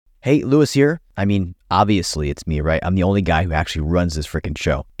Hey, Lewis here. I mean, obviously it's me, right? I'm the only guy who actually runs this freaking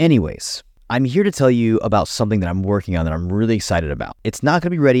show. Anyways, I'm here to tell you about something that I'm working on that I'm really excited about. It's not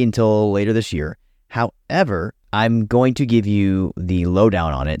going to be ready until later this year. However, I'm going to give you the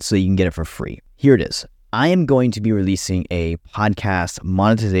lowdown on it so you can get it for free. Here it is. I am going to be releasing a podcast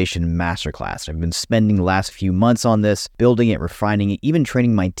monetization masterclass. I've been spending the last few months on this, building it, refining it, even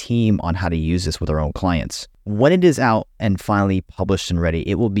training my team on how to use this with our own clients. When it is out and finally published and ready,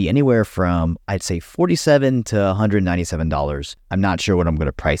 it will be anywhere from, I'd say, $47 to $197. I'm not sure what I'm going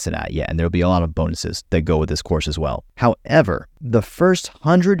to price it at yet, and there'll be a lot of bonuses that go with this course as well. However, the first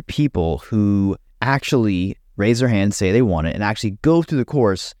 100 people who actually raise their hand, say they want it, and actually go through the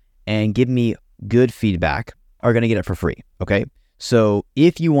course and give me good feedback are going to get it for free, okay? So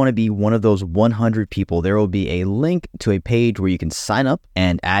if you want to be one of those 100 people, there will be a link to a page where you can sign up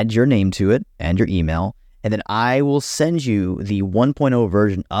and add your name to it and your email, and then I will send you the 1.0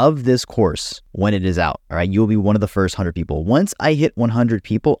 version of this course when it is out, all right? You'll be one of the first 100 people. Once I hit 100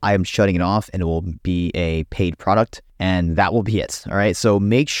 people, I am shutting it off and it will be a paid product, and that will be it, all right? So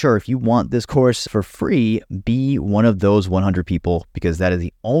make sure if you want this course for free, be one of those 100 people, because that is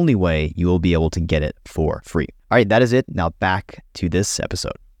the only way you will be able to get it for free. All right, that is it. Now back to this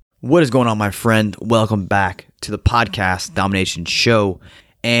episode. What is going on, my friend? Welcome back to the Podcast Domination Show.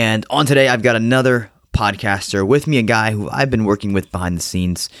 And on today, I've got another podcaster with me, a guy who I've been working with behind the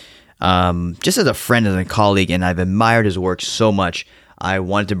scenes, just as a friend and a colleague, and I've admired his work so much. I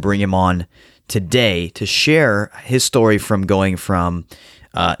wanted to bring him on today to share his story from going from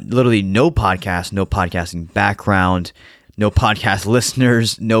literally no podcast, no podcasting background, no podcast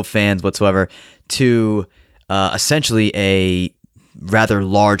listeners, no fans whatsoever, to essentially a rather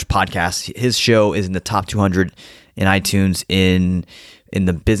large podcast. His show is in the top 200 in iTunes in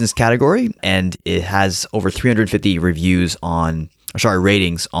the business category, and it has over 350 ratings on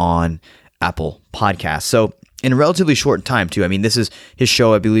Apple Podcasts. So in a relatively short time too. I mean, this is his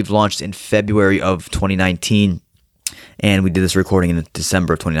show, I believe, launched in February of 2019, and we did this recording in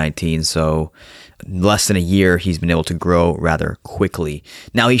December of 2019. So less than a year, he's been able to grow rather quickly.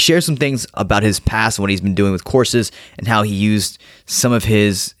 Now, he shares some things about his past and what he's been doing with courses, and how he used some of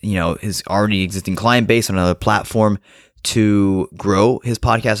his already existing client base on another platform to grow his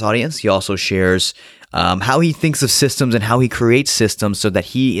podcast audience. He also shares how he thinks of systems and how he creates systems so that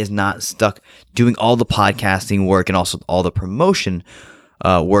he is not stuck doing all the podcasting work and also all the promotion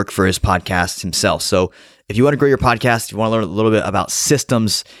work for his podcast himself. So if you want to grow your podcast, if you want to learn a little bit about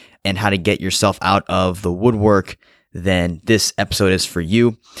systems and how to get yourself out of the woodwork, then this episode is for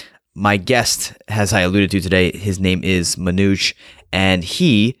you. My guest, as I alluded to today, his name is Manuj, and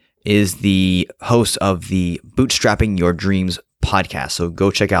he is the host of the Bootstrapping Your Dreams podcast. So go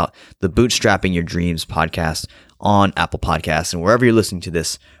check out the Bootstrapping Your Dreams podcast on Apple Podcasts and wherever you're listening to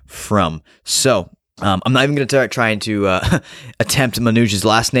this from. So I'm not even going to start trying to attempt Manuj's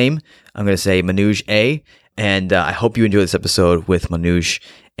last name. I'm going to say Manuj A. And I hope you enjoy this episode with Manuj,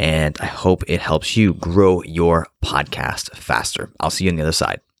 and I hope it helps you grow your podcast faster. I'll see you on the other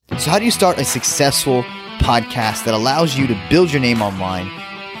side. So how do you start a successful podcast that allows you to build your name online,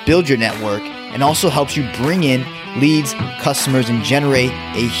 build your network, and also helps you bring in leads, customers, and generate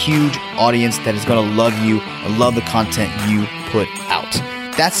a huge audience that is going to love you and love the content you put out?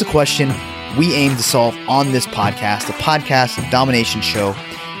 That's the question we aim to solve on this podcast, the Podcast Domination Show.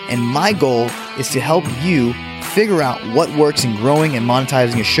 And my goal is to help you figure out what works in growing and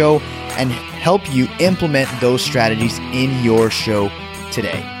monetizing a show and help you implement those strategies in your show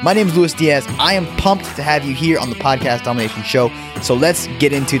today. My name is Luis Diaz. I am pumped to have you here on the Podcast Domination Show. So let's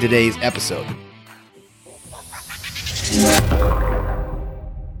get into today's episode.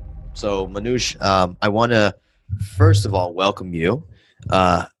 So Manuj, I want to first of all welcome you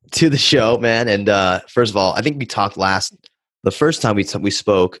to the show, man. And first of all, I think we talked the first time we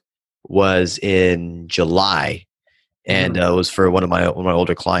spoke was in July, and it was for one of my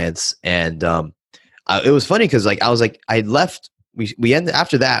older clients. And it was funny because I left. We ended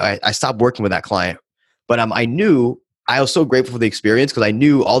after that. I stopped working with that client, but I knew I was so grateful for the experience because I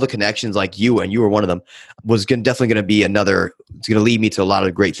knew all the connections, like you, and you were one of them, was definitely going to be another. It's going to lead me to a lot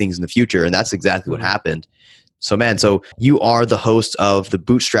of great things in the future, and that's exactly what happened. So, man, so you are the host of the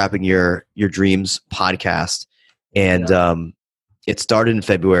Bootstrapping Your Dreams podcast, and it started in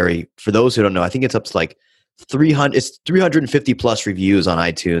February. For those who don't know, I think it's up to like 300. It's 350 plus reviews on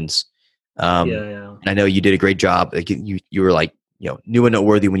iTunes. And I know you did a great job. Like you were like new and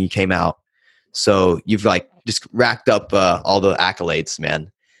noteworthy when you came out. So you've like just racked up all the accolades,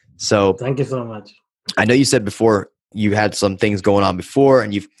 man. So thank you so much. I know you said before you had some things going on before,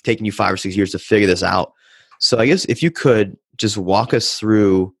 and you've taken you 5 or 6 years to figure this out. So I guess if you could just walk us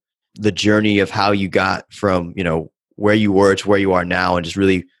through the journey of how you got from, where you were to where you are now. And just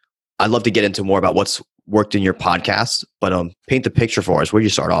really, I'd love to get into more about what's worked in your podcast, but paint the picture for us. Where do you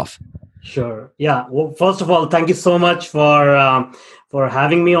start off? Sure. Yeah. Well, first of all, thank you so much for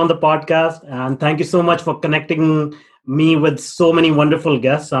having me on the podcast, and thank you so much for connecting me with so many wonderful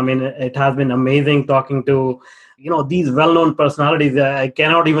guests. I mean, it has been amazing talking to these well-known personalities. I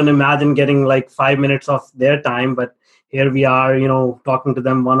cannot even imagine getting like 5 minutes of their time, but here we are, talking to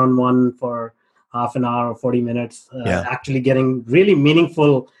them one-on-one for half an hour or 40 minutes, actually getting really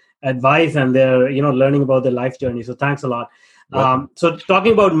meaningful advice, and they're learning about their life journey. So thanks a lot. So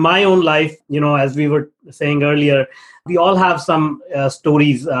talking about my own life, as we were saying earlier, we all have some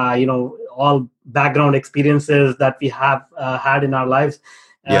stories, all background experiences that we have had in our lives,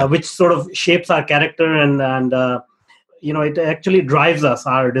 which sort of shapes our character, and it actually drives us,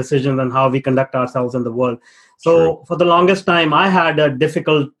 our decisions and how we conduct ourselves in the world. So for the longest time, I had a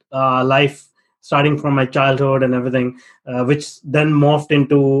difficult life, starting from my childhood and everything, which then morphed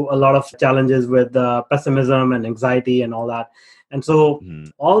into a lot of challenges with pessimism and anxiety and all that. And so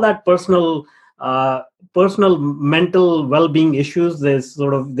all that personal mental well-being issues,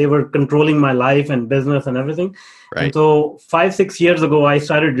 they were controlling my life and business and everything. Right. And so 5-6 years ago, I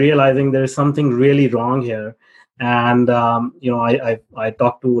started realizing there is something really wrong here. And, I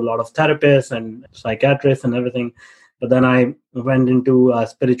talked to a lot of therapists and psychiatrists and everything. But then I went into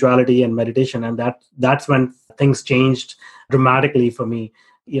spirituality and meditation, and that's when things changed dramatically for me.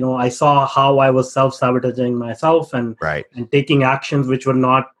 I saw how I was self-sabotaging myself and taking actions which were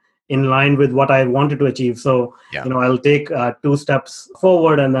not in line with what I wanted to achieve. So, I'll take 2 steps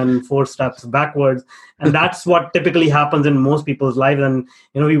forward and then 4 steps backwards. And that's what typically happens in most people's lives. And,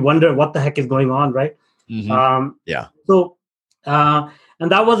 we wonder what the heck is going on, right? So, and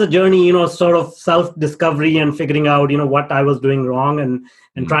that was a journey, sort of self-discovery and figuring out, what I was doing wrong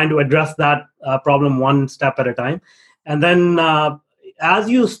and trying to address that problem one step at a time. And then as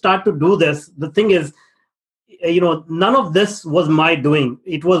you start to do this, the thing is, none of this was my doing.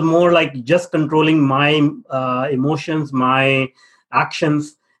 It was more like just controlling my emotions, my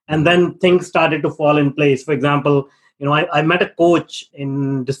actions, and then things started to fall in place. For example, I met a coach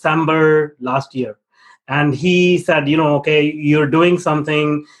in December last year. And he said, okay, you're doing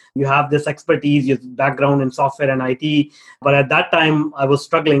something, you have this expertise, your background in software and IT. But at that time, I was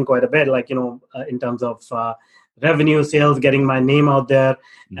struggling quite a bit, in terms of revenue, sales, getting my name out there.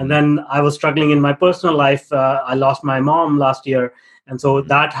 And then I was struggling in my personal life. I lost my mom last year. And so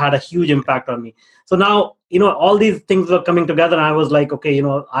that had a huge impact on me. So now, all these things were coming together. And I was like, okay,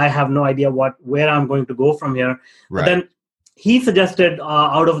 I have no idea where I'm going to go from here. Right. But then he suggested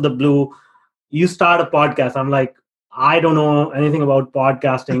out of the blue, you start a podcast. I'm like, I don't know anything about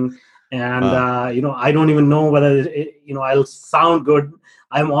podcasting. And, I don't even know whether, I'll sound good.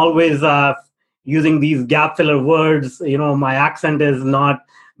 I'm always using these gap filler words. My accent is not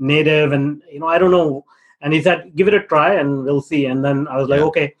native and, I don't know. And he said, give it a try and we'll see. And then I was like,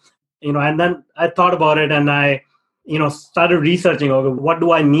 okay, and then I thought about it and I, started researching, okay, what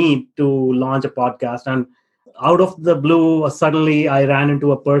do I need to launch a podcast? And out of the blue, suddenly I ran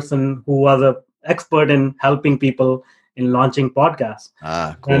into a person who was an expert in helping people in launching podcasts.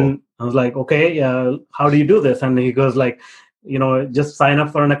 Cool. And I was like, okay, how do you do this? And he goes like, just sign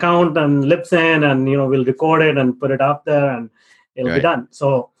up for an account and lip sync and, we'll record it and put it up there and it'll be done.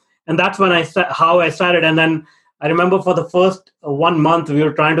 So, and that's when how I started. And then I remember for the first 1 month, we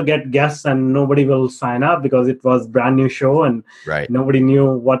were trying to get guests and nobody will sign up because it was a brand new show and nobody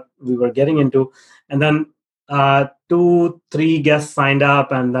knew what we were getting into. And then 2-3 guests signed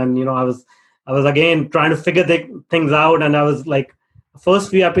up, and then I was again trying to figure things out, and I was like, first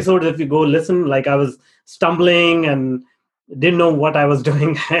few episodes, if you go listen, like I was stumbling and didn't know what I was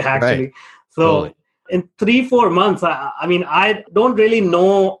doing actually. So in 3-4 months, I mean, I don't really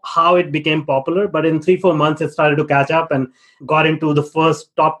know how it became popular, but in 3-4 months, it started to catch up and got into the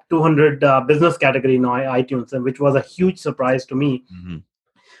first top 200 business category in iTunes, which was a huge surprise to me.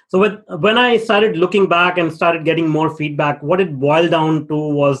 So when I started looking back and started getting more feedback, what it boiled down to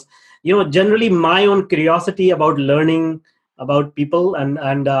was, generally my own curiosity about learning about people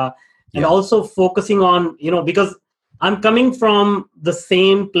and also focusing on, because I'm coming from the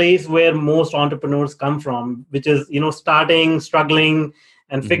same place where most entrepreneurs come from, which is, starting, struggling,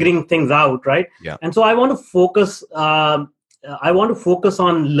 and figuring things out, right? Yeah. And so I want to focus. I want to focus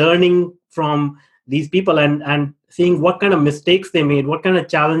on learning from these people and seeing what kind of mistakes they made, what kind of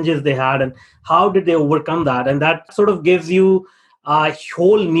challenges they had, and how did they overcome that. And that sort of gives you a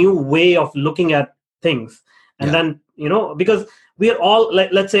whole new way of looking at things. And then, because we are all,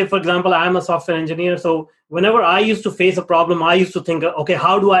 let's say, for example, I'm a software engineer. So whenever I used to face a problem, I used to think, okay,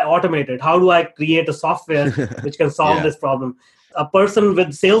 how do I automate it? How do I create a software which can solve this problem? A person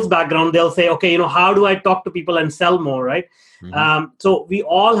with sales background, they'll say, okay, how do I talk to people and sell more, right? So we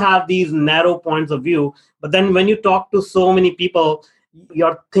all have these narrow points of view, but then when you talk to so many people,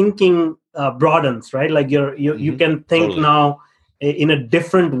 your thinking broadens, right? Like you can think now in a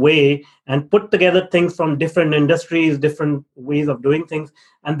different way and put together things from different industries, different ways of doing things.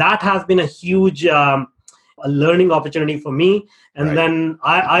 And that has been a huge a learning opportunity for me. And then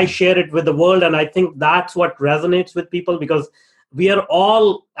I share it with the world. And I think that's what resonates with people, because we are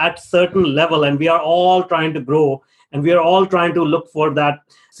all at certain level and we are all trying to grow. And we are all trying to look for that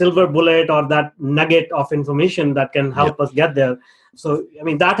silver bullet or that nugget of information that can help us get there. So, I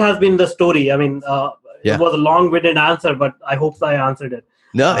mean, that has been the story. I mean, it was a long-winded answer, but I hope I answered it.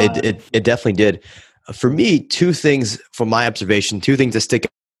 No, it definitely did. For me, two things from my observation, two things that stick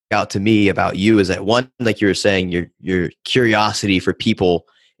out to me about you is that one, like you were saying, your curiosity for people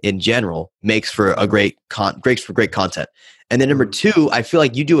in general makes for great content. And then number two, I feel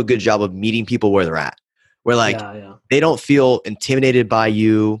like you do a good job of meeting people where they're at. Where they don't feel intimidated by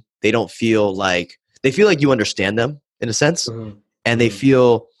you. They feel like you understand them in a sense. And they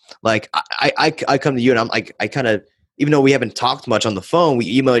feel like I come to you and I'm like, I kind of, even though we haven't talked much on the phone, we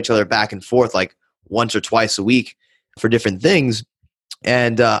email each other back and forth like once or twice a week for different things.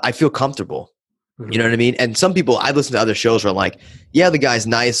 And I feel comfortable. You know what I mean? And some people, I listen to other shows where I'm like, yeah, the guy's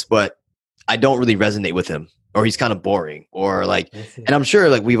nice, but I don't really resonate with him. Or he's kind of boring, or like, and I'm sure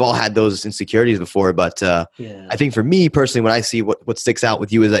like we've all had those insecurities before, but I think for me personally, when I see what sticks out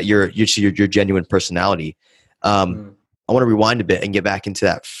with you is that your genuine personality. I want to rewind a bit and get back into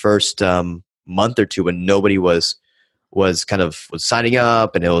that first month or two when nobody was signing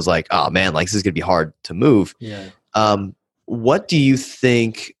up, and it was like, oh man, like this is gonna be hard to move. What do you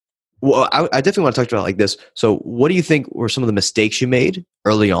think? Well, I definitely want to talk about it like this. So, what do you think were some of the mistakes you made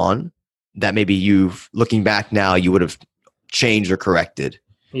early on that maybe looking back now, you would have changed or corrected?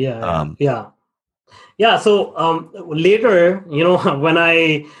 So later,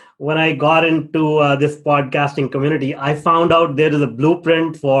 when I got into this podcasting community, I found out there is a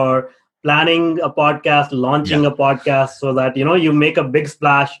blueprint for planning a podcast, launching a podcast, so that you make a big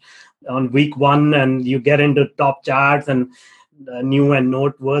splash on week one and you get into top charts and new and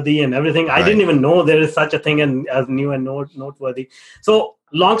noteworthy and everything. I didn't even know there is such a thing as new and noteworthy. So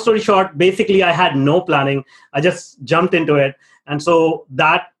long story short, basically I had no planning. I just jumped into it. And so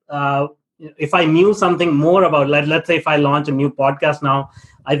that if I knew something more about, let's say if I launch a new podcast now,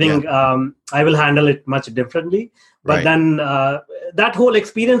 I think I will handle it much differently. But then that whole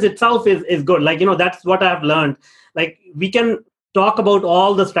experience itself is good. Like, that's what I've learned. Like, we can talk about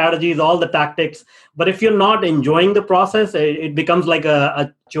all the strategies, all the tactics, but if you're not enjoying the process, it becomes like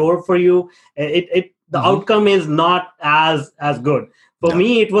a chore for you. The outcome is not as good. For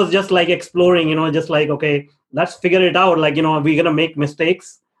me, it was just like exploring, just like, okay, let's figure it out. Like, we're going to make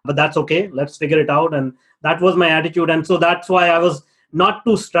mistakes, but that's okay. Let's figure it out. And that was my attitude. And so that's why I was not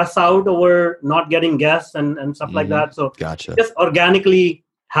too stressed out over not getting guests and stuff like that. So just organically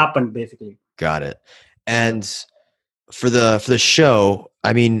happened, basically. Got it. And for the show,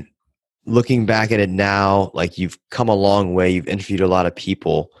 I mean, looking back at it now, like you've come a long way. You've interviewed a lot of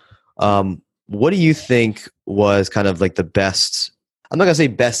people. What do you think was kind of like the best, I'm not gonna say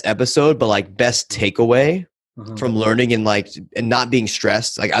best episode, but like best takeaway from learning and not being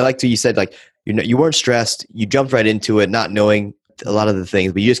stressed? Like, I like to, you said like, you weren't stressed. You jumped right into it, not knowing a lot of the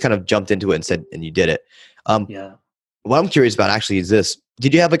things, but you just kind of jumped into it and said, and you did it. What I'm curious about actually is this: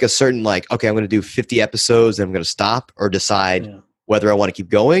 did you have like a certain okay, I'm going to do 50 episodes and I'm going to stop, or decide whether I want to keep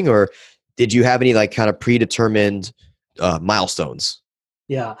going, or did you have any like kind of predetermined milestones?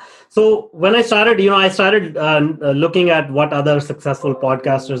 Yeah. So when I started, I started looking at what other successful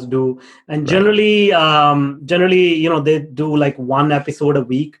podcasters do, and generally, they do like one episode a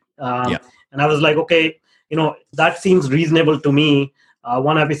week. And I was like, okay, that seems reasonable to me,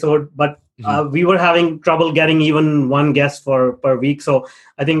 one episode, but we were having trouble getting even one guest per week. So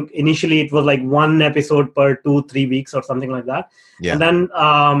I think initially it was like one episode per 2-3 weeks or something like that. And then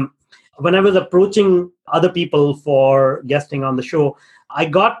when I was approaching other people for guesting on the show, I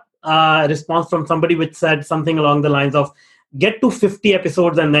got a response from somebody which said something along the lines of, get to 50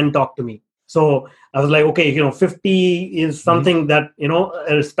 episodes and then talk to me. So I was like, okay, 50 is something that,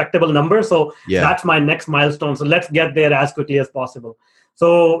 a respectable number. So that's my next milestone. So let's get there as quickly as possible.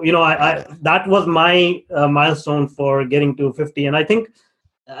 So, that was my milestone for getting to 50. And I think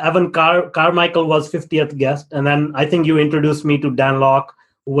Evan Carmichael was 50th guest. And then I think you introduced me to Dan Locke,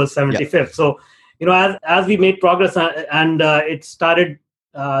 who was 75th. So, as we made progress and it started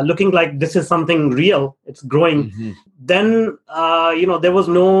looking like this is something real, it's growing, Mm-hmm. then there was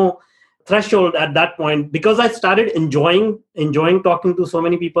no threshold at that point, because I started enjoying talking to so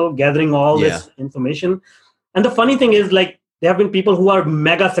many people, gathering all this information. And the funny thing is, like, there have been people who are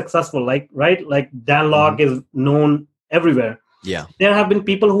mega successful, like Dan Lok is known everywhere. Yeah. There have been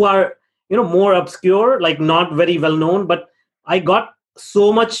people who are more obscure, like not very well known, but I got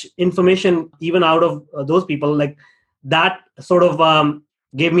so much information even out of those people. Like, that sort of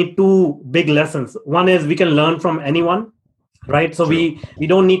gave me two big lessons. One is we can learn from anyone, right? So True. we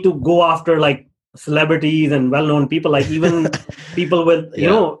don't need to go after like celebrities and well-known people, like even people with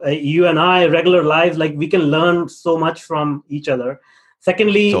you and I, regular lives, like we can learn so much from each other.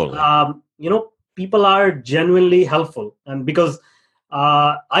 Secondly, Totally. People are genuinely helpful. And because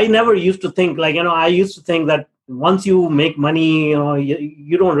I never used to think, like, I used to think that once you make money,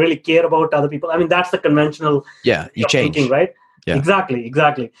 you don't really care about other people. I mean, that's the conventional you change, thinking, right? Yeah. Exactly.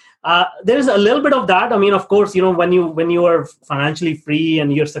 There is a little bit of that. I mean, of course, when you are financially free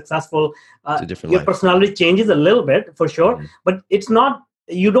and you're successful, your life. personality changes a little bit, for sure. Mm-hmm. But it's not,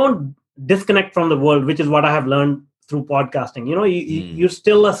 you don't disconnect from the world, which is what I have learned through podcasting. You're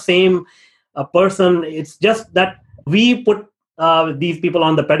still the same person. It's just that we put these people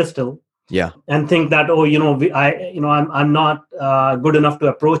on the pedestal. Yeah. And think that, I'm not good enough to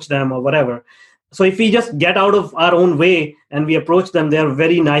approach them or whatever. So if we just get out of our own way and we approach them, they're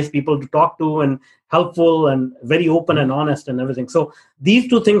very nice people to talk to and helpful and very open and honest and everything. So these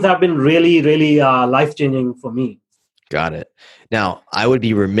two things have been really, really life-changing for me. Got it. Now, I would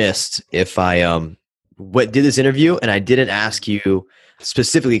be remiss if I did this interview and I didn't ask you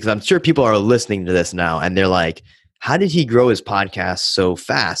specifically, because I'm sure people are listening to this now and they're like, how did he grow his podcast so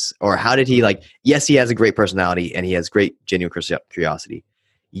fast? Or how did he, like, yes, he has a great personality and he has great genuine curiosity.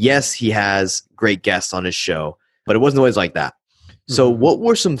 Yes, he has great guests on his show, but it wasn't always like that. So what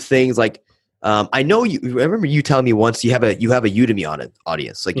were some things like, I know I remember you telling me once you have a Udemy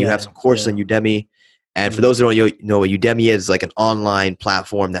audience, like you have some courses on Udemy. And for those who don't know what Udemy is, like an online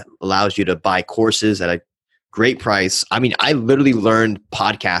platform that allows you to buy courses at a great price. I mean, I literally learned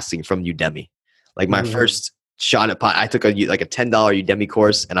podcasting from Udemy. Like my first shot at I took a $10 Udemy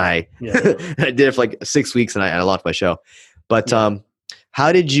course and I I did it for like 6 weeks and I launched my show. But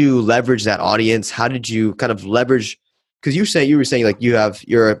how did you leverage that audience? How did you kind of leverage? Because you were saying like you have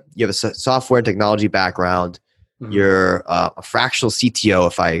a software and technology background. You're a fractional CTO,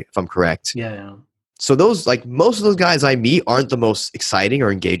 if I'm correct. Yeah. So those, like, most of those guys I meet aren't the most exciting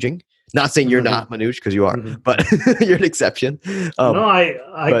or engaging. Not saying you're not, Manuj, because you are, but you're an exception. No,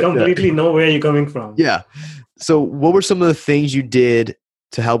 I completely know where you're coming from. Yeah. So what were some of the things you did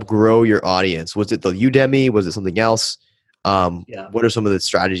to help grow your audience? Was it the Udemy? Was it something else? What are some of the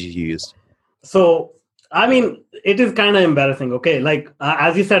strategies you used? So, I mean, it is kind of embarrassing. Okay. Like,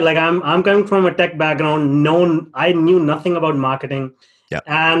 as you said, like I'm coming from a tech background, I knew nothing about marketing. Yeah.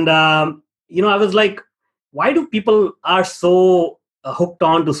 And, I was like, why do people are so hooked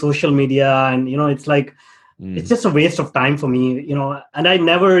on to social media? And, it's like, it's just a waste of time for me, and I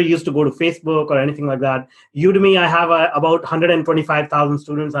never used to go to Facebook or anything like that. Udemy, I have about 125,000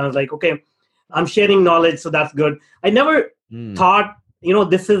 students. I was like, okay, I'm sharing knowledge, so that's good. I never thought,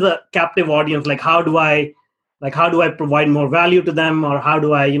 this is a captive audience. Like, how do I provide more value to them, or how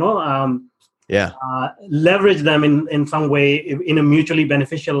do I, leverage them in some way in a mutually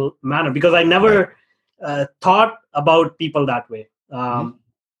beneficial manner? Because I never thought about people that way.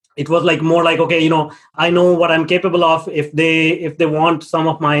 It was like more like, okay, I know what I'm capable of. If they want some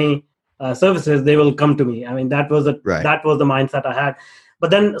of my services, they will come to me. I mean, that was the mindset I had. But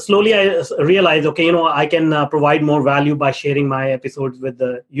then slowly I realized, okay, I can provide more value by sharing my episodes with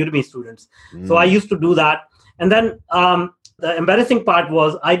the Udemy students. So I used to do that. And then the embarrassing part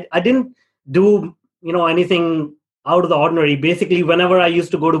was I didn't do, anything out of the ordinary. Basically, whenever I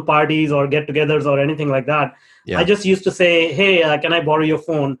used to go to parties or get-togethers or anything like that, I just used to say, hey, can I borrow your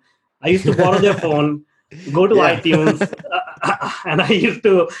phone? I used to borrow their phone, go to iTunes, and I used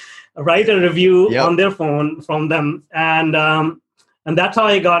to write a review on their phone from them. And that's how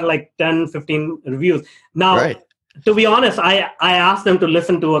I got like 10, 15 reviews. Now, to be honest, I asked them to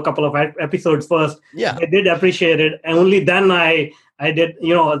listen to a couple of episodes first. Yeah. They did appreciate it. And only then I did,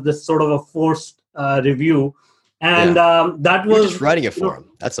 this sort of a forced review. And that was... You're just writing it for them.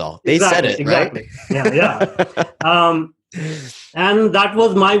 That's all. They said it, exactly. right? Yeah. And that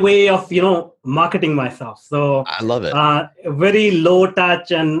was my way of, marketing myself. So I love it. A very low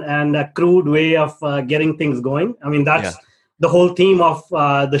touch and a crude way of getting things going. I mean, that's the whole theme of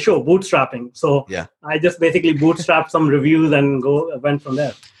the show, bootstrapping. So I just basically bootstrapped some reviews and went from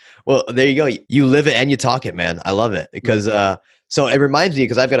there. Well, there you go. You live it and you talk it, man. I love it because So it reminds me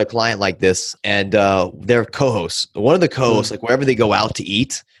because I've got a client like this, and their co-hosts. One of the co-hosts, like wherever they go out to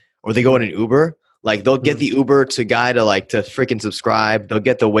eat or they go in an Uber, like they'll get the Uber to guy to freaking subscribe. They'll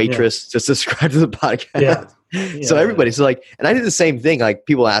get the waitress to subscribe to the podcast. So everybody, so like, and I did the same thing. Like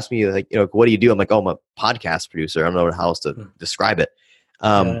people ask me, like, what do you do? I'm like, oh, I'm a podcast producer. I don't know how else to describe it.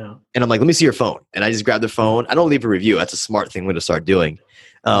 And I'm like, let me see your phone. And I just grab the phone. I don't leave a review. That's a smart thing to start doing.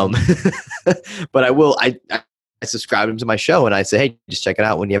 But I will. I subscribe them to my show and I say, hey, just check it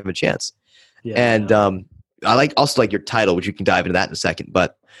out when you have a chance. I like also like your title, which you can dive into that in a second.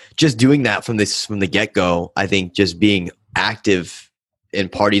 But just doing that from the get go, I think just being active in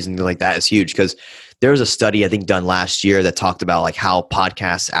parties and things like that is huge, because there was a study I think done last year that talked about like how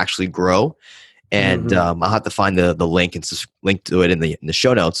podcasts actually grow. And I'll have to find the link and link to it in the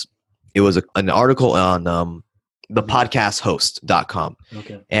show notes. It was an article on thepodcasthost.com.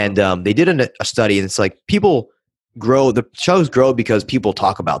 Okay. And they did a study, and it's like people grow, the shows grow because people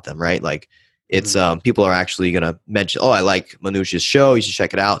talk about them, right? Like it's people are actually going to mention, oh, I like Manuj's show, you should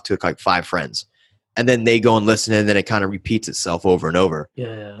check it out, to like 5 friends. And then they go and listen, and then it kind of repeats itself over and over.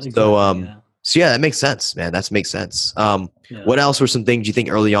 Exactly, so yeah, that makes sense, man. That makes sense. What else were some things you think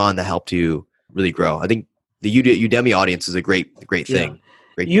early on that helped you really grow? I think the Udemy audience is a great thing.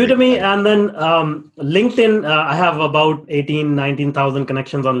 Udemy, and then LinkedIn. I have about 19,000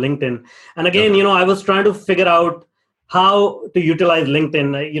 connections on LinkedIn. And again, I was trying to figure out how to utilize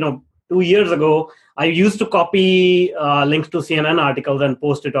LinkedIn. 2 years ago, I used to copy links to CNN articles and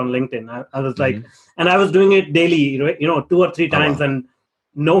post it on LinkedIn. I was like, and I was doing it daily, 2 or 3 times, and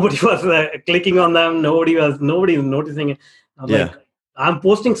nobody was clicking on them. Nobody was noticing it. I was like, I'm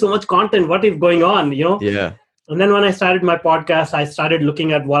posting so much content. What is going on? Yeah. And then when I started my podcast, I started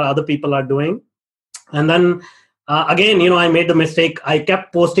looking at what other people are doing. And then again, I made the mistake. I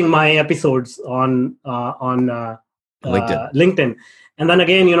kept posting my episodes on LinkedIn. And then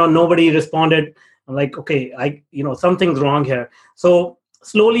again, nobody responded. I'm like, okay, something's wrong here. So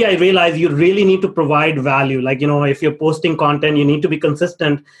slowly I realized you really need to provide value. Like, if you're posting content, you need to be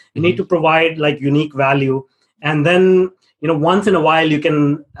consistent. You need to provide like unique value. And then, once in a while you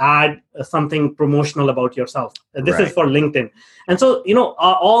can add something promotional about yourself. This is for LinkedIn. And so,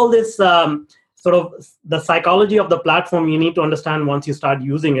 all this sort of the psychology of the platform, you need to understand once you start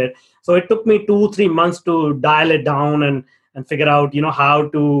using it. So it took me 2-3 months to dial it down and figure out, how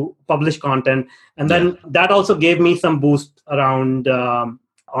to publish content. And then that also gave me some boost around on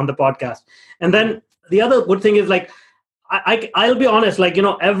the podcast. And then the other good thing is like, I'll be honest, like,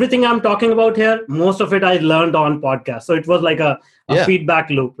 everything I'm talking about here, most of it I learned on podcast. So it was like a feedback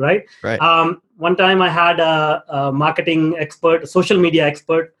loop, right? One time I had a marketing expert, social media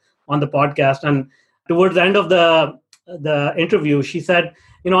expert on the podcast. And towards the end of the interview, she said,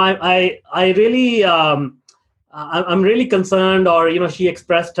 I really, I'm really concerned, or, she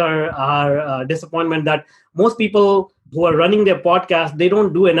expressed her disappointment that most people who are running their podcast, they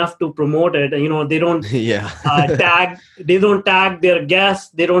don't do enough to promote it. They don't tag their guests.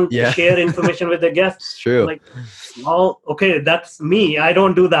 They don't share information with their guests. It's true. Like, well, okay, that's me. I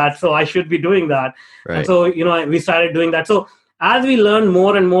don't do that. So I should be doing that. Right. And so, we started doing that. So as we learn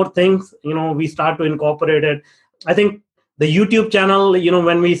more and more things, we start to incorporate it. I think the YouTube channel,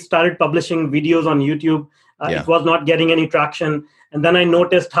 when we started publishing videos on YouTube, it was not getting any traction. And then I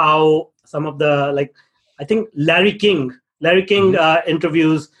noticed how some of the, I think Larry King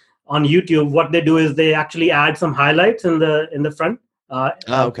interviews on YouTube, what they do is they actually add some highlights in the front.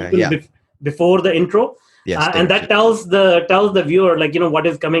 Before the intro. And that tells the viewer, what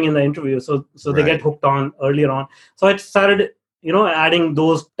is coming in the interview. So they get hooked on earlier on. So I started, adding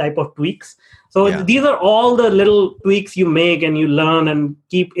those type of tweaks. So these are all the little tweaks you make and you learn and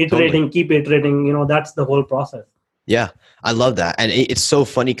keep iterating. That's the whole process. Yeah, I love that. And it's so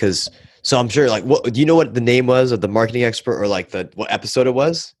funny because, so I'm sure, do you know what the name was of the marketing expert, or what episode it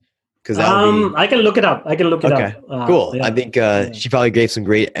was? Because I can look it up. Okay, cool. I think she probably gave some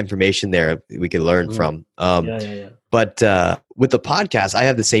great information there we could learn from. But with the podcast, I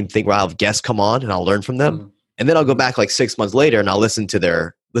have the same thing where I'll have guests come on and I'll learn from them. And then I'll go back 6 months later and I'll listen to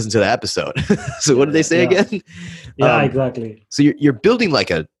the episode. So what did they say again? Exactly. So you're building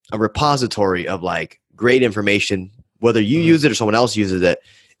a repository of great information, whether you use it or someone else uses it.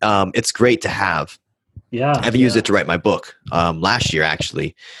 It's great to have. I've used it to write my book last year,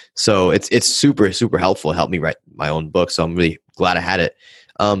 actually. So it's super, super helpful. It helped me write my own book. So I'm really glad I had it.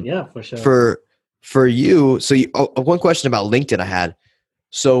 For sure. For you, so one question about LinkedIn I had.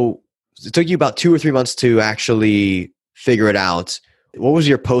 So it took you about 2 or 3 months to actually figure it out. What was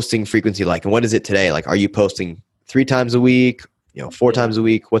your posting frequency like? And what is it today? Are you posting 3 times a week, 4 times a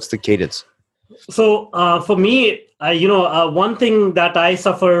week? What's the cadence? So for me, one thing that I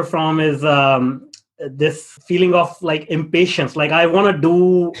suffer from is this feeling of like impatience. Like I want to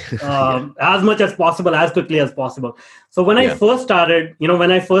do as much as possible, as quickly as possible. So when I Yeah. first started,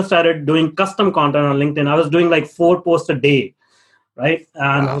 when I first started doing custom content on LinkedIn, I was doing like 4 posts a day, right?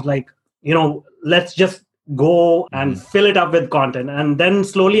 And I was like, let's just go and fill it up with content. And then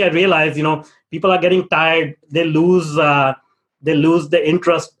slowly I realized, people are getting tired. They lose the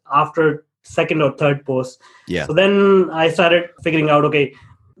interest after second or third post. Yeah. So then I started figuring out, okay,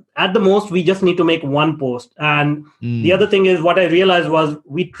 at the most we just need to make one post. And the other thing is, what I realized was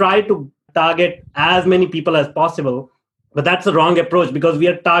we try to target as many people as possible, but that's the wrong approach, because we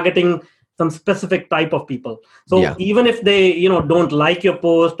are targeting some specific type of people. So Yeah. even if they don't like your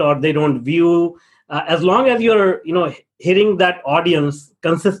post or they don't view, as long as you're hitting that audience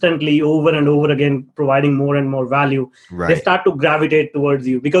consistently over and over again, providing more and more value, they start to gravitate towards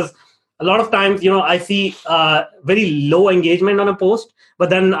you. Because a lot of times, I see very low engagement on a post, but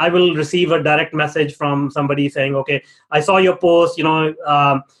then I will receive a direct message from somebody saying, okay, I saw your post,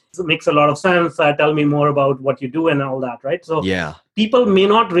 it makes a lot of sense, tell me more about what you do and all that, right? So people may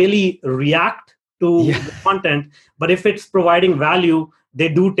not really react to the content, but if it's providing value, they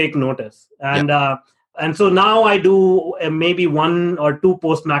do take notice. And so now I do maybe 1 or 2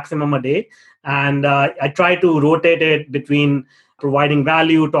 posts maximum a day, and I try to rotate it between providing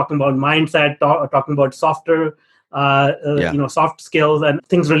value, talking about mindset, talking about softer soft skills and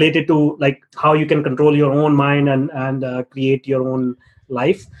things related to like how you can control your own mind and create your own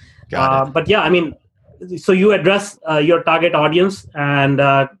life. But yeah, I mean, so you address your target audience and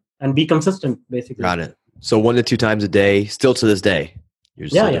be consistent, basically. Got it. So 1 to 2 times a day, still to this day. You're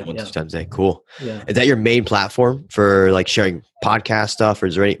still doing 1 to 2 times a day. Cool. Yeah. Is that your main platform for like sharing podcast stuff, or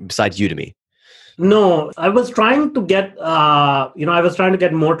is there any besides Udemy? No, I was trying to get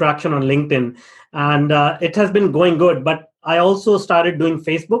more traction on LinkedIn, and it has been going good. But I also started doing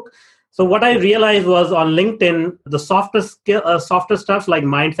Facebook. So what I realized was on LinkedIn, the softer stuff like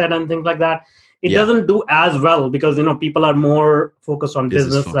mindset and things like that, it doesn't do as well, because people are more focused on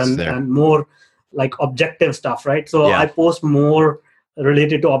business and more like objective stuff, right? So I post more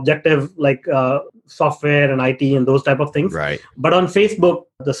related to objective, like software and IT and those type of things. Right. But on Facebook,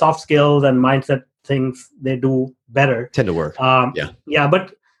 the soft skills and mindset things, they do better. Tend to work. Yeah,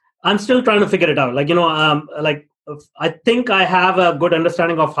 but I'm still trying to figure it out. I think I have a good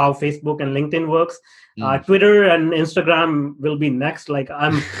understanding of how Facebook and LinkedIn works. Twitter and Instagram will be next. Like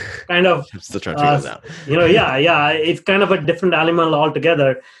I'm kind of I'm still trying to figure that out. It's kind of a different animal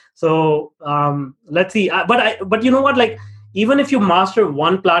altogether. So let's see. But you know what? Like even if you master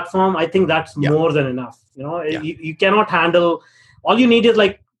one platform, I think that's more than enough. You cannot handle. All you need is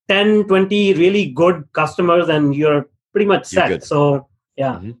like 10, 20 really good customers, and you're pretty much set. So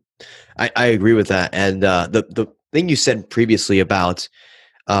yeah. Mm-hmm. I agree with that. And the thing you said previously about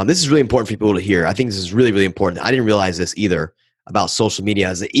this is really important for people to hear. I think this is really, really important. I didn't realize this either about social media,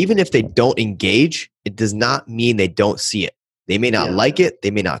 is that even if they don't engage, it does not mean they don't see it. They may not like it.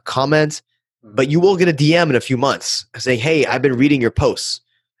 They may not comment, but you will get a DM in a few months saying, hey, I've been reading your posts.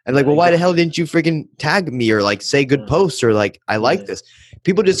 And like, well, why the hell didn't you freaking tag me or like say good posts or like, I like this.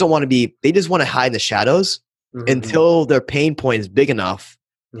 People just don't want to they just want to hide in the shadows until their pain point is big enough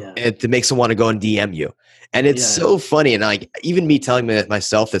and to make someone want to go and DM you. And it's so funny. And like, even me telling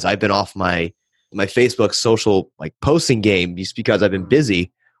myself this, I've been off my Facebook social like posting game just because I've been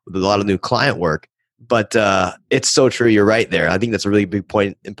busy with a lot of new client work. But it's so true. You're right there. I think that's a really big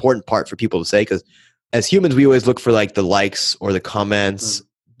point, important part for people to say, because as humans, we always look for like the likes or the comments,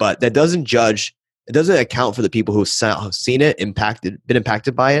 but that doesn't judge. It doesn't account for the people who've seen it, been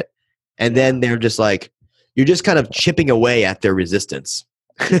impacted by it. And then they're just like, you're just kind of chipping away at their resistance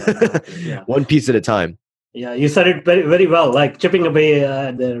one piece at a time. Yeah, you said it very, very well, like chipping away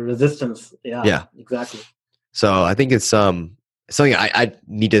at the resistance. Yeah, exactly. So I think it's something I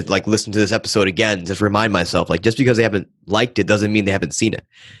need to like listen to this episode again, just remind myself, like just because they haven't liked it doesn't mean they haven't seen it.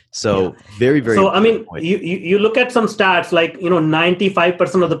 So very, very. So I mean, you look at some stats, like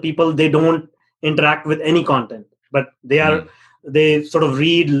 95% of the people, they don't interact with any content, but they sort of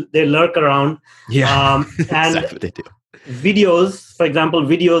read, they lurk around. Yeah, and exactly what they do. Videos, for example,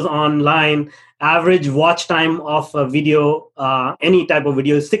 videos online, average watch time of a video, any type of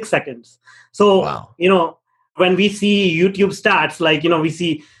video is 6 seconds. So, when we see YouTube stats, like, we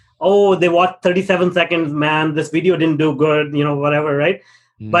see, they watched 37 seconds, man, this video didn't do good, whatever, right?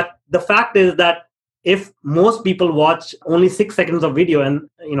 But the fact is that if most people watch only 6 seconds of video and,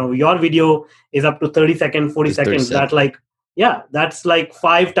 your video is up to 30 seconds, 40 seconds, that's like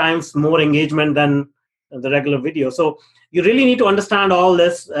 5 times more engagement than the regular video. So you really need to understand all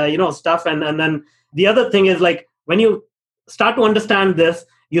this, stuff. And then the other thing is, like, when you start to understand this,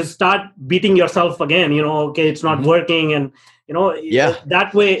 you start beating yourself again, okay, it's not working. And,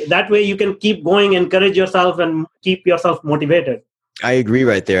 that way you can keep going, encourage yourself and keep yourself motivated. I agree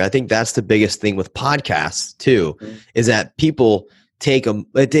right there. I think that's the biggest thing with podcasts too, is that people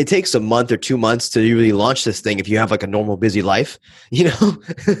it takes a month or 2 months to really launch this thing if you have like a normal busy life,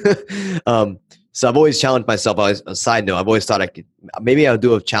 So I've always challenged myself. A side note, I've always thought I'll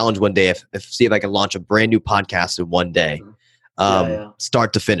do a challenge one day see if I can launch a brand new podcast in one day,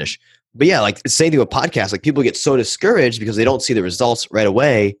 start to finish. But yeah, like the same thing with podcasts. Like people get so discouraged because they don't see the results right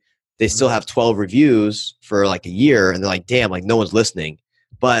away. They still have 12 reviews for like a year, and they're like, damn, like no one's listening.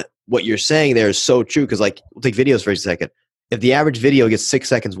 But what you're saying there is so true, because like we'll take videos for a second. If the average video gets 6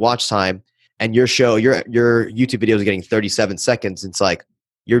 seconds watch time and your YouTube video is getting 37 seconds, it's like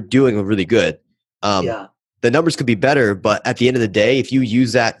you're doing really good. The numbers could be better, but at the end of the day, if you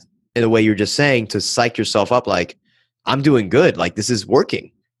use that in the way you're just saying to psych yourself up, like I'm doing good, like this is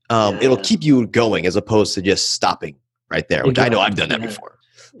working. It'll keep you going as opposed to just stopping right there, which I know I've done that before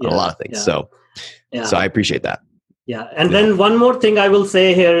on a lot of things. So I appreciate that. Yeah. And then one more thing I will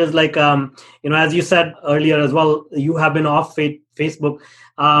say here is, like, as you said earlier as well, you have been off Facebook.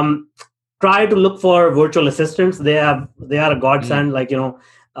 Try to look for virtual assistants. They are a godsend. Like,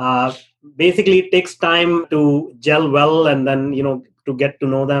 basically it takes time to gel well, and then, to get to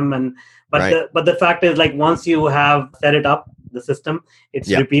know them. But the fact is, like, once you have set it up, the system, it's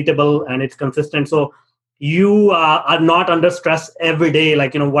repeatable and it's consistent. So you are not under stress every day,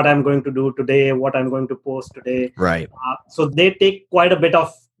 like, what I'm going to do today, what I'm going to post today. Right. So they take quite a bit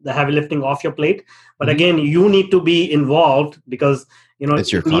of the heavy lifting off your plate. But again, you need to be involved, because,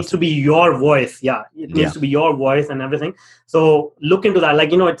 it needs to be your voice. Yeah. It needs to be your voice and everything. So look into that. Like,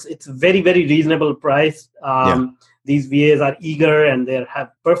 it's very, very reasonable price. These VAs are eager and they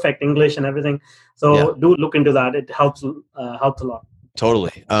have perfect English and everything. So do look into that. It helps a lot.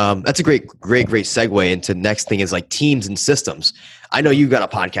 Totally. That's a great segue into next thing is like teams and systems. I know you've got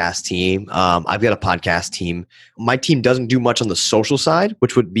a podcast team. I've got a podcast team. My team doesn't do much on the social side,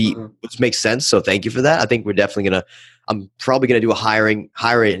 which makes sense. So thank you for that. I think I'm probably going to do hire an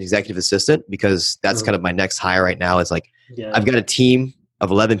executive assistant, because that's kind of my next hire right now. Is like, I've got a team of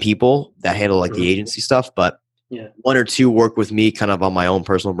 11 people that handle like the agency stuff, but 1 or 2 work with me kind of on my own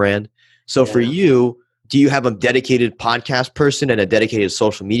personal brand. So for you, do you have a dedicated podcast person and a dedicated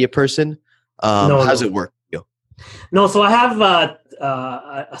social media person? How does it work? No, so I have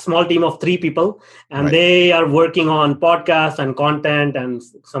a small team of 3 people, and they are working on podcasts and content and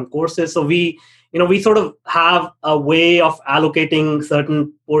some courses. So we sort of have a way of allocating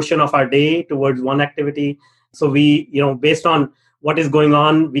certain portion of our day towards one activity. So we, based on what is going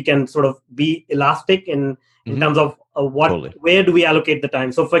on, we can sort of be elastic in terms of where do we allocate the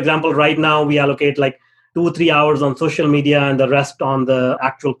time. So for example, right now we allocate like 2-3 hours on social media and the rest on the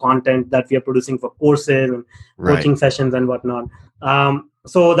actual content that we are producing for courses and coaching sessions and whatnot.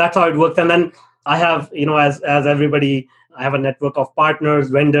 So that's how it works. And then I have, as everybody, I have a network of partners,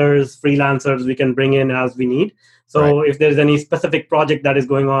 vendors, freelancers we can bring in as we need. So if there's any specific project that is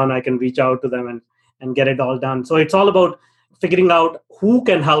going on, I can reach out to them and get it all done. So it's all about figuring out who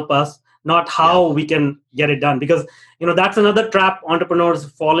can help us, not how we can get it done. Because, that's another trap entrepreneurs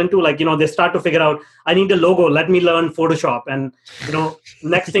fall into. Like, they start to figure out, I need a logo. Let me learn Photoshop. And,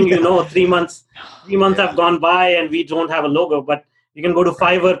 next thing you know, 3 months have gone by and we don't have a logo. But you can go to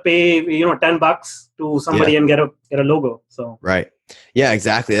Fiverr, pay, $10 to somebody and get a logo. So Yeah,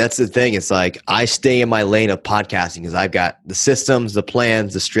 exactly. That's the thing. It's like I stay in my lane of podcasting because I've got the systems, the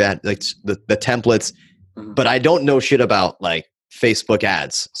plans, the templates, but I don't know shit about like Facebook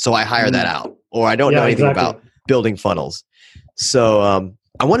ads. So I hire that out, or I don't know anything about building funnels. So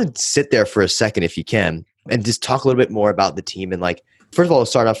I want to sit there for a second, if you can, and just talk a little bit more about the team. And like, first of all,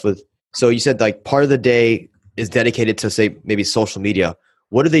 let's start off with, so you said like part of the day is dedicated to, say, maybe social media.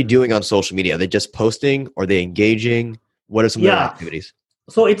 What are they doing on social media? Are they just posting? Or are they engaging? What are some of their activities?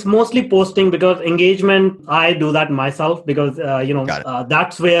 So it's mostly posting, because engagement, I do that myself, because,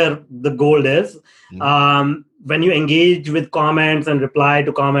 that's where the gold is. When you engage with comments and reply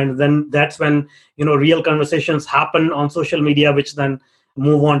to comments, then that's when, real conversations happen on social media, which then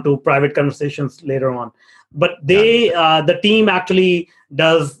move on to private conversations later on. But the team actually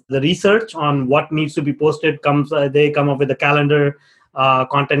does the research on what needs to be posted. They come up with a calendar,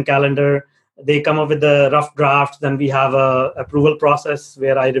 content calendar. They come up with the rough drafts. Then we have a approval process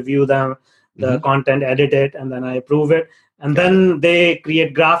where I review them, the content, edit it, and then I approve it. And then they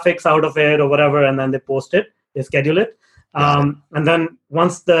create graphics out of it or whatever, and then they post it. They schedule it. And then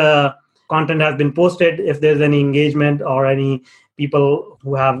once the content has been posted, if there's any engagement or any people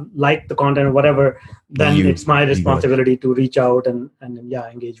who have liked the content or whatever, then it's my responsibility to reach out and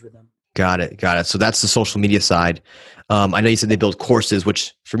engage with them. Got it. So that's the social media side. I know you said they build courses,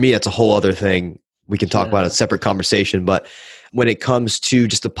 which for me, that's a whole other thing. We can talk about a separate conversation. But when it comes to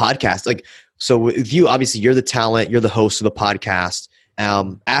just the podcast, like, so with you, obviously you're the talent, you're the host of the podcast.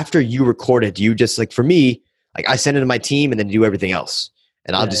 After you record it, do you just, like, for me, like, I send it to my team and then do everything else.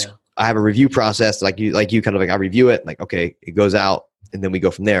 And I have a review process, like you kind of like, I review it, like, okay, it goes out and then we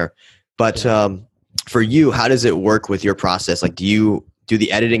go from there. But for you, how does it work with your process? Like, do you do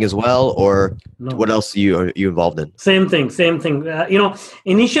the editing as well, or what else are you involved in? Same thing.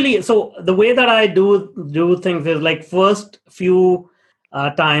 Initially, so the way that I do things is, like, first few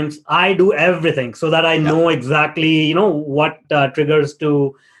times I do everything so that I know exactly, what triggers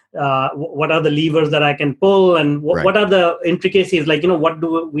to, what are the levers that I can pull, and what are the intricacies, like, what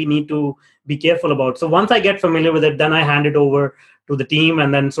do we need to be careful about. So once I get familiar with it, then I hand it over to the team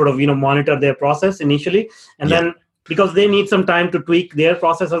and then sort of, monitor their process initially. And then, because they need some time to tweak their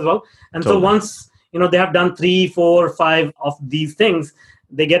process as well. And so once, they have done 3, 4, 5 of these things,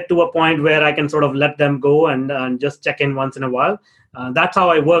 they get to a point where I can sort of let them go and just check in once in a while. That's how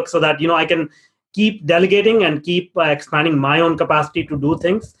I work, so that, I can keep delegating and keep expanding my own capacity to do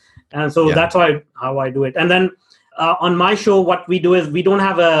things. And so that's how I do it. And then on my show, what we do is, we don't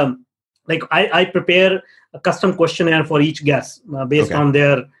have I prepare a custom questionnaire for each guest based on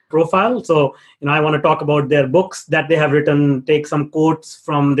their profile. So, I want to talk about their books that they have written, take some quotes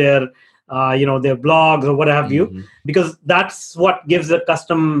from their their blogs or what have you, because that's what gives a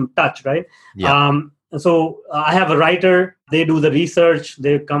custom touch, right? So I have a writer, they do the research,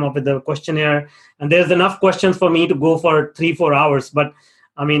 they come up with the questionnaire, and there's enough questions for me to go for 3-4 hours. But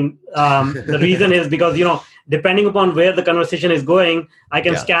I mean, the reason is because, depending upon where the conversation is going, I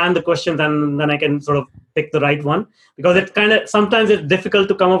can scan the questions and then I can sort of pick the right one, because it's sometimes it's difficult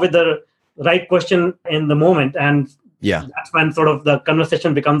to come up with the right question in the moment. And that's when sort of the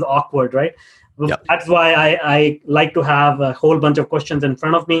conversation becomes awkward, right? That's why I like to have a whole bunch of questions in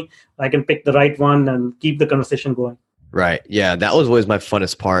front of me. I can pick the right one and keep the conversation going. Right. Yeah. That was always my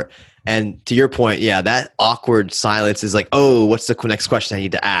funnest part. And to your point, that awkward silence is like, oh, what's the next question I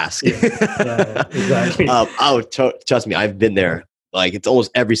need to ask? Exactly. Trust me, I've been there. Like, it's almost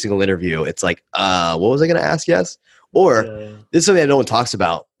every single interview. It's like, what was I going to ask? Yes. Or this is something that no one talks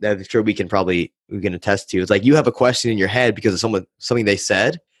about that I'm sure we can attest to. It's like, you have a question in your head because of something they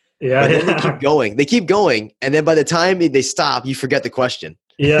said. But then they keep going. They keep going. And then by the time they stop, you forget the question.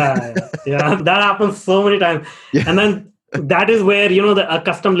 That happens so many times. And then that is where, a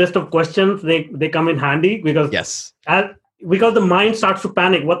custom list of questions, they come in handy, because because the mind starts to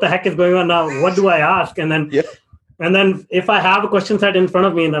panic. What the heck is going on now? What do I ask? And then if I have a question set in front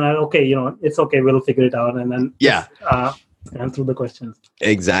of me, then it's okay. We'll figure it out. And then answer the questions.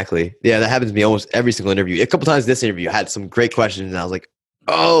 Exactly. Yeah, that happens to me almost every single interview. A couple times this interview, I had some great questions and I was like,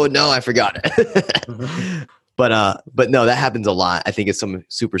 oh no, I forgot it. But no, that happens a lot. I think it's something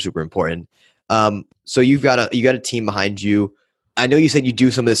super, super important. So you got a team behind you. I know you said you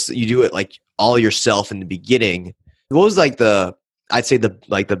do some of this, you do it like all yourself in the beginning. What was like the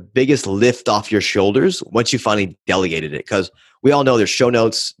biggest lift off your shoulders once you finally delegated it? Because we all know there's show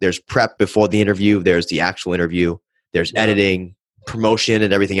notes, there's prep before the interview, there's the actual interview, there's editing, promotion,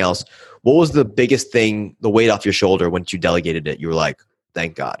 and everything else. What was the biggest thing, the weight off your shoulder once you delegated it? You were like,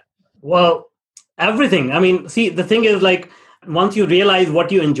 thank God. Well, everything. I mean, see, the thing is, like, once you realize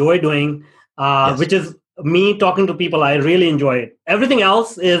what you enjoy doing, which is me talking to people, I really enjoy it. Everything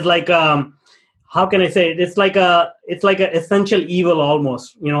else is like, how can I say it? It's like a essential evil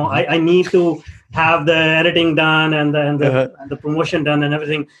almost. I need to have the editing done and the promotion done and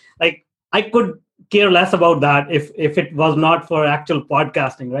everything. Like, I could care less about that if it was not for actual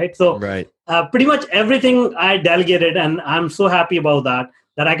podcasting, right? So pretty much everything I delegated, and I'm so happy about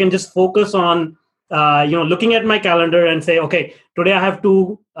that I can just focus on looking at my calendar and say, okay, today I have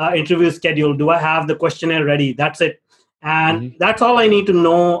 2 interviews scheduled. Do I have the questionnaire ready? That's it. And that's all I need to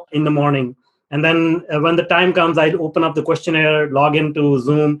know in the morning. And then when the time comes, I open up the questionnaire, log into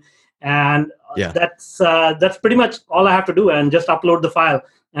Zoom, and that's pretty much all I have to do, and just upload the file,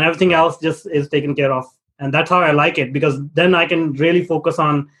 and everything else just is taken care of. And that's how I like it, because then I can really focus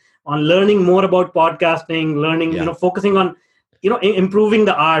on learning more about podcasting, focusing on improving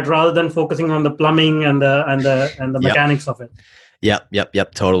the art rather than focusing on the plumbing and the mechanics of it.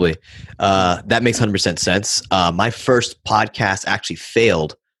 Yep. Totally. That makes 100% sense. My first podcast actually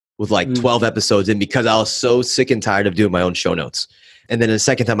failed with like 12 episodes in because I was so sick and tired of doing my own show notes. And then the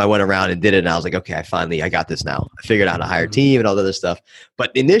second time I went around and did it, and I was like, okay, I got this now. I figured out how to hire a team and all the other stuff.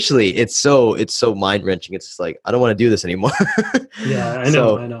 But initially, it's so mind wrenching. It's just like, I don't want to do this anymore. Yeah, I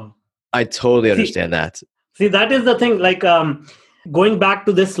So know. I totally understand that. See, that is the thing. Like, going back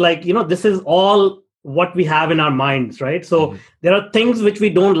to this, like, this is all what we have in our minds, right? So there are things which we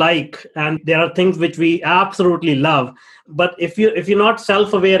don't like, and there are things which we absolutely love. But if you're not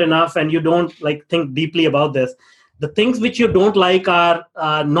self-aware enough and you don't like think deeply about this, the things which you don't like are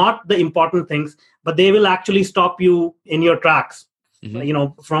not the important things, but they will actually stop you in your tracks,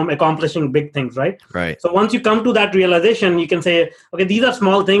 from accomplishing big things, right? Right. So once you come to that realization, you can say, okay, these are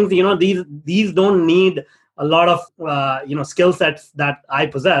small things. These don't need a lot of skill sets that I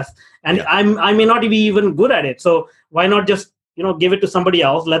possess, and I may not be even good at it. So why not just give it to somebody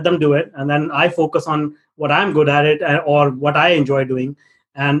else, let them do it, and then I focus on what I'm good at it or what I enjoy doing,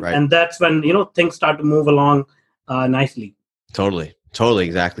 and that's when things start to move along nicely. Totally,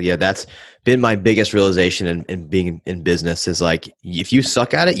 exactly. Yeah, that's been my biggest realization in being in business is like, if you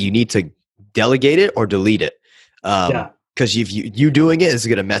suck at it, you need to delegate it or delete it. Because if you doing it is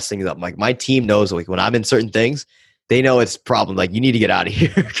going to mess things up. Like my team knows, like when I'm in certain things, they know it's a problem. Like, you need to get out of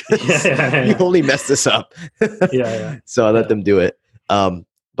here. You only mess this up. So I let them do it.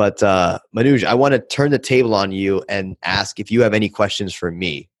 But Manuj, I want to turn the table on you and ask if you have any questions for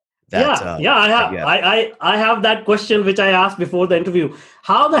me. I have that question which I asked before the interview.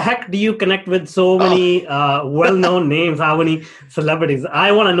 How the heck do you connect with so many well-known names? How many celebrities?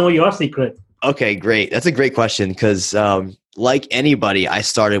 I want to know your secret. Okay, great. That's a great question because like anybody, I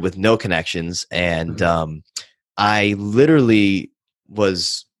started with no connections, and I literally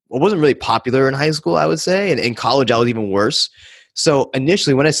wasn't really popular in high school, I would say, and in college I was even worse. So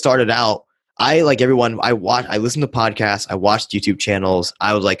initially when I started out, I, like everyone, I listened to podcasts, I watched YouTube channels.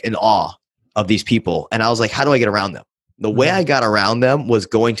 I was like in awe of these people. And I was like, how do I get around them? The way I got around them was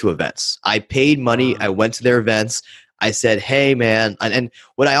going to events. I paid money. I went to their events. I said, hey, man. And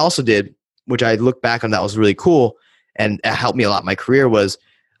what I also did, which I look back on that was really cool and it helped me a lot in my career, was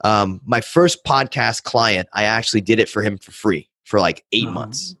my first podcast client, I actually did it for him for free for like 8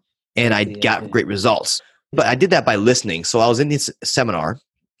 months. And I got great results. But I did that by listening. So I was in this seminar.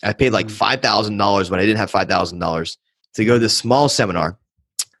 I paid like $5,000 when I didn't have $5,000 to go to this small seminar.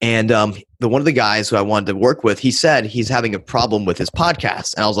 And one of the guys who I wanted to work with, he said he's having a problem with his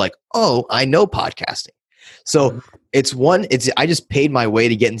podcast. And I was like, oh, I know podcasting. So I just paid my way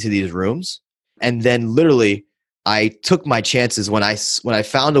to get into these rooms. And then literally I took my chances when I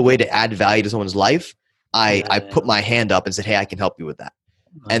found a way to add value to someone's life. I put my hand up and said, hey, I can help you with that.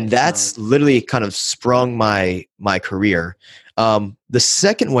 And that's literally kind of sprung my career. The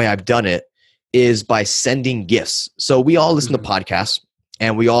second way I've done it is by sending gifts. So we all listen to podcasts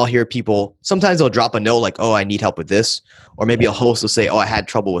and we all hear people. Sometimes they'll drop a note like, oh, I need help with this. Or maybe a host will say, oh, I had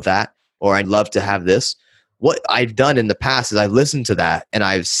trouble with that. Or I'd love to have this. What I've done in the past is I've listened to that and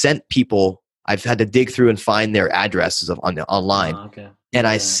I've sent people, I've had to dig through and find their addresses online. And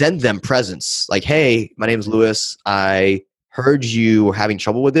I send them presents like, hey, my name is Louis. I heard you were having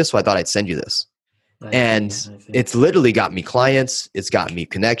trouble with this, so I thought I'd send you this. It's literally got me clients. It's got me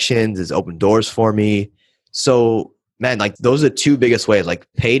connections. It's opened doors for me. So, man, like those are the two biggest ways. Like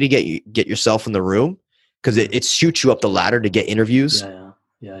pay to get yourself in the room because it shoots you up the ladder to get interviews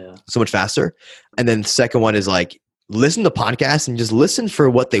so much faster. And then the second one is like listen to podcasts and just listen for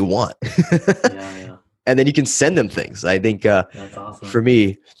what they want. And then you can send them things. I think that's awesome. For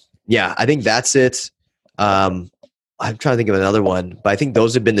me, I think that's it. I'm trying to think of another one, but I think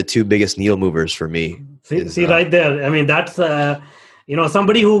those have been the two biggest needle movers for me. See right there. I mean, that's,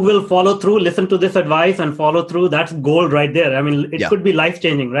 somebody who will follow through, listen to this advice and follow through. That's gold right there. I mean, it could be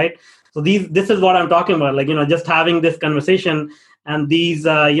life-changing, right? So this is what I'm talking about. Like, just having this conversation and these,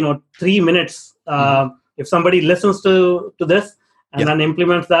 3 minutes, if somebody listens to this and then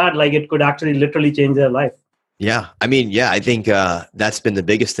implements that, like it could actually literally change their life. Yeah. I mean, I think that's been the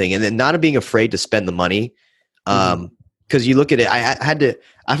biggest thing. And then not being afraid to spend the money. Because you look at it,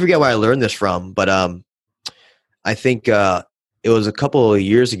 I forget where I learned this from, but I think it was a couple of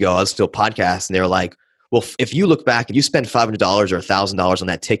years ago. I was still podcast, and they were like, "Well, if you look back and you spend $500 or $1,000 on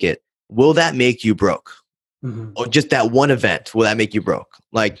that ticket, will that make you broke? Or just that one event, will that make you broke?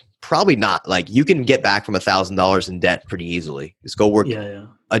 Like, probably not. Like, you can get back from $1,000 in debt pretty easily. Just go work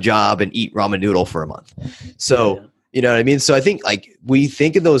a job and eat ramen noodle for a month. So." You know what I mean? So I think like we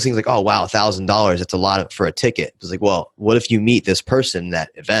think of those things like, oh, wow, $1,000. That's a lot for a ticket. It's like, well, what if you meet this person at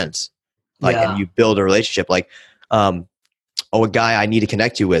events and you build a relationship? Like, a guy I need to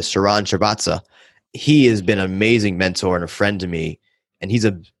connect you with, Sharon Srivatsa. He has been an amazing mentor and a friend to me. And he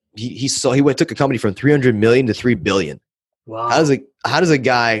took a company from 300 million to 3 billion Wow. How does a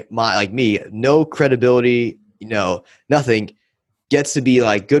guy like me, no credibility, nothing, gets to be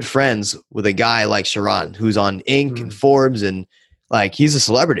like good friends with a guy like Sharon, who's on Inc. and Forbes, and like he's a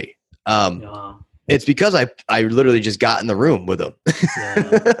celebrity. It's because I literally just got in the room with him.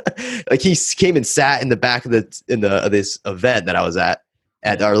 Yeah. Like he came and sat in the back of this event that I was at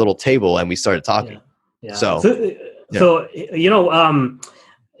our little table, and we started talking. Yeah. So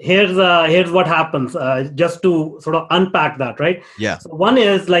here's what happens. Just to sort of unpack that, right? Yeah. So one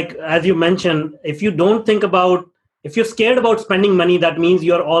is, like as you mentioned, if you're scared about spending money, that means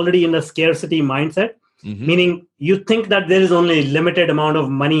you're already in a scarcity mindset. Mm-hmm. Meaning you think that there is only a limited amount of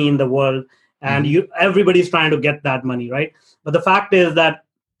money in the world, and everybody's trying to get that money, right? But the fact is that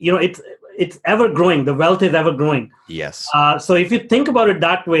it's ever growing. The wealth is ever growing. Yes. So if you think about it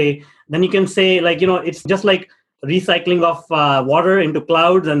that way, then you can say, like, it's just like recycling of water into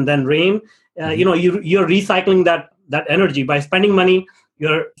clouds and then rain. You're recycling that energy by spending money.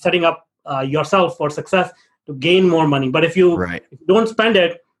 You're setting up yourself for success to gain more money. But if you don't spend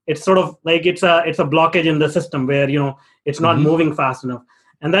it, it's sort of like it's a blockage in the system where it's not moving fast enough.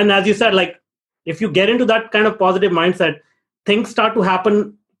 And then, as you said, like if you get into that kind of positive mindset, things start to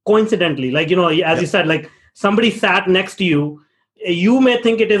happen coincidentally. Like as you said, like somebody sat next to you. You may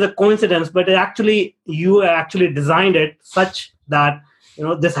think it is a coincidence, but you actually designed it such that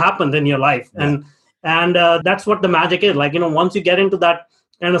this happens in your life. And that's what the magic is. Like once you get into that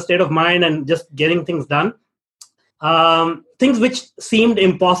kind of state of mind and just getting things done, things which seemed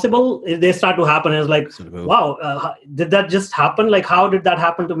impossible, they start to happen. It's like, wow, did that just happen? Like, how did that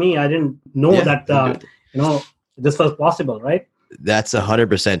happen to me? I didn't know that this was possible, right? That's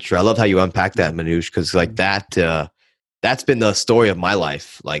 100% true. I love how you unpack that, Manuj, because like that's been the story of my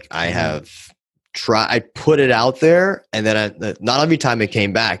life. Like I put it out there, and then not every time it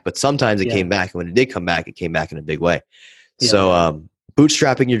came back, but sometimes it came back. And when it did come back, it came back in a big way. Yeah. So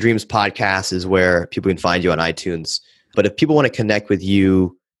Bootstrapping Your Dreams podcast is where people can find you on iTunes. But if people want to connect with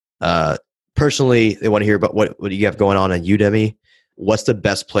you personally, they want to hear about what you have going on Udemy, what's the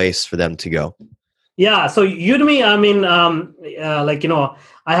best place for them to go? Yeah, so Udemy, I mean,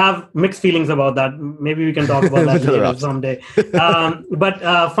 I have mixed feelings about that. Maybe we can talk about that later someday. But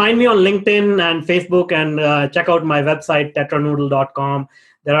find me on LinkedIn and Facebook, and check out my website, tetranoodle.com.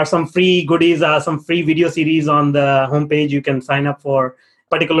 There are some free goodies, some free video series on the homepage you can sign up for,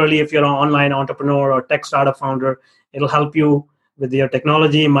 particularly if you're an online entrepreneur or tech startup founder. It'll help you with your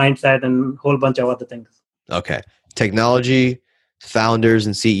technology mindset and a whole bunch of other things. Okay. Technology, founders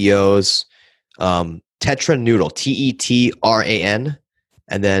and CEOs, Tetranoodle, TETRAN,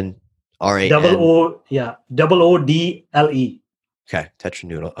 and then RAN. OODLE. Okay.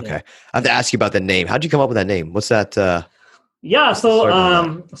 Tetranoodle. Okay. I have to ask you about the name. How'd you come up with that name? What's that?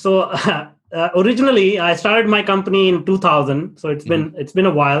 Originally I started my company in 2000. So it's been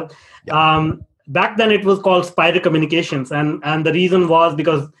a while. Yeah. Back then it was called Spider Communications. And the reason was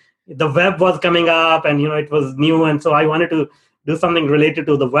because the web was coming up and, it was new. And so I wanted to do something related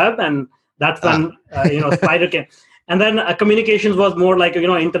to the web. And that's when, Spider came. And then communications was more like,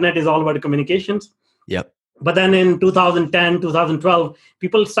 internet is all about communications. Yep. But then in 2010, 2012,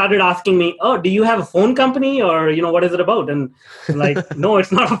 people started asking me, oh, do you have a phone company, or, what is it about? And I'm like, no,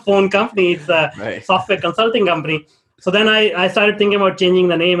 it's not a phone company. It's a software consulting company. So then I started thinking about changing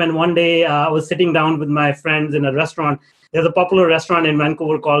the name. And one day I was sitting down with my friends in a restaurant. There's a popular restaurant in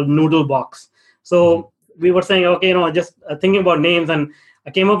Vancouver called Noodle Box. So we were saying, okay, just thinking about names. And I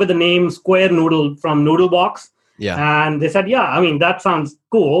came up with the name Square Noodle from Noodle Box. Yeah. And they said, that sounds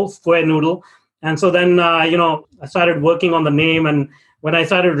cool, Square Noodle. And so then, I started working on the name. And when I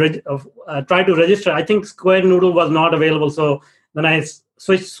started try to register, I think Square Noodle was not available. So then I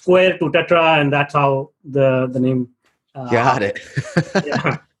switched Square to Tetra, and that's how the name. Got it.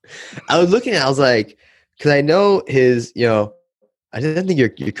 Yeah. I was looking at, I was like, because I know his, I didn't think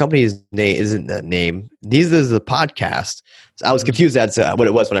your company's name isn't that name. These is the podcast. So I was confused as to what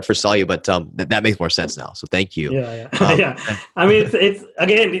it was when I first saw you, but that makes more sense now. So thank you. Yeah. Yeah. I mean, it's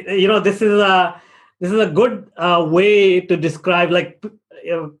again, this is a good way to describe, like,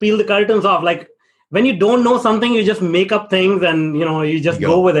 peel the curtains off. Like when you don't know something, you just make up things, and you just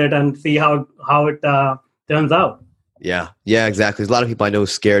go with it and see how it turns out. Yeah. Yeah. Exactly. There's a lot of people I know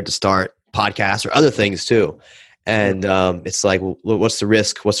scared to start podcasts or other things too. And it's like, well, what's the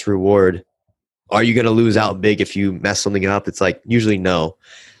risk? What's the reward? Are you going to lose out big if you mess something up? It's like usually no.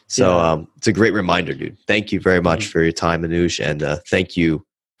 So it's a great reminder, dude. Thank you very much for your time, Manuj. And thank you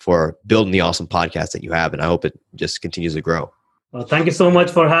for building the awesome podcast that you have. And I hope it just continues to grow. Well, thank you so much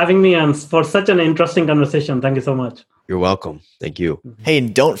for having me and for such an interesting conversation. Thank you so much. You're welcome. Thank you. Hey,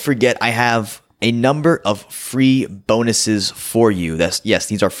 and don't forget, I have a number of free bonuses for you. Yes,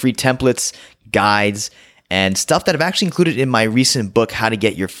 these are free templates, guides, and stuff that I've actually included in my recent book, How to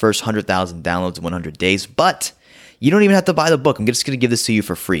Get Your First 100,000 Downloads in 100 Days. But you don't even have to buy the book. I'm just going to give this to you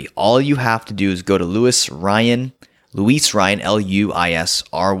for free. All you have to do is go to LuisRyan,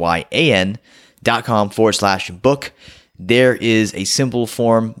 LuisRyan.com/book. There is a simple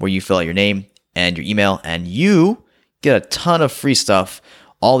form where you fill out your name and your email, and you get a ton of free stuff,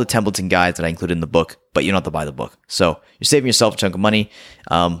 all the templates and guides that I included in the book, but you don't have to buy the book. So you're saving yourself a chunk of money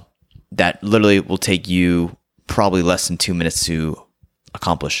that literally will take you probably less than 2 minutes to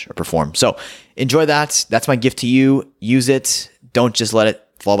accomplish or perform. So enjoy that. That's my gift to you. Use it. Don't just let it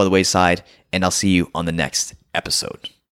fall by the wayside. And I'll see you on the next episode.